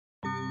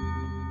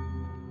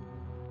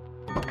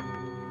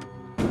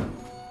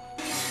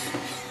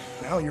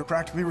hell, you're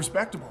practically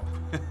respectable.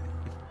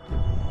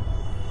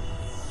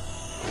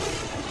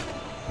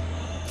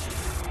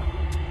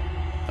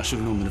 I should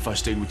have known that if I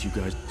stayed with you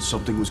guys,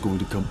 something was going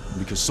to come,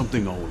 because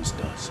something always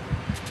does.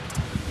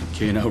 You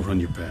can't outrun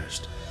your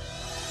past.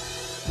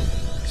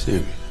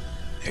 Sam.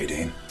 Hey,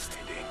 Dean.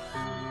 Hey, Dean.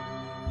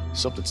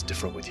 Something's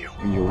different with you.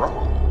 You're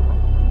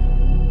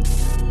wrong.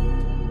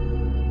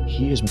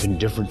 He has been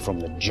different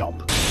from the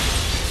jump.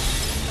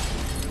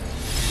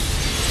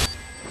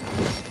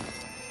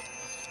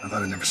 I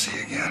thought I'd never see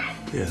you again.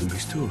 Yeah, that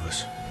makes two of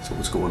us. So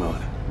what's going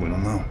on? We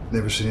don't know.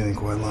 Never seen anything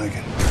quite like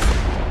it.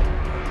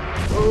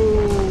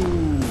 Oh!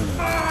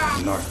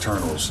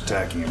 Nocturnals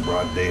attacking in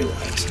broad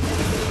daylight.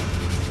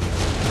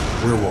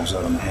 Werewolves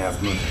out on the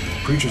half moon.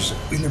 Creatures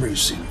we've never even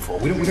seen before.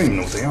 We don't even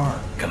know what they are.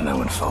 Gotta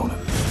know and phone them.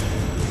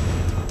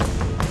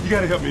 You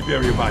gotta help me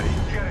bury your body.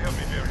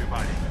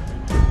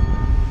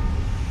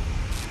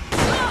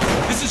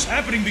 This is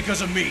happening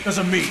because of me. Because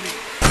of me.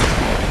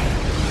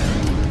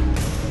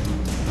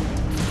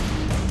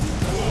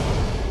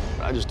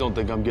 I just don't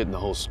think I'm getting the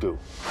whole scoop.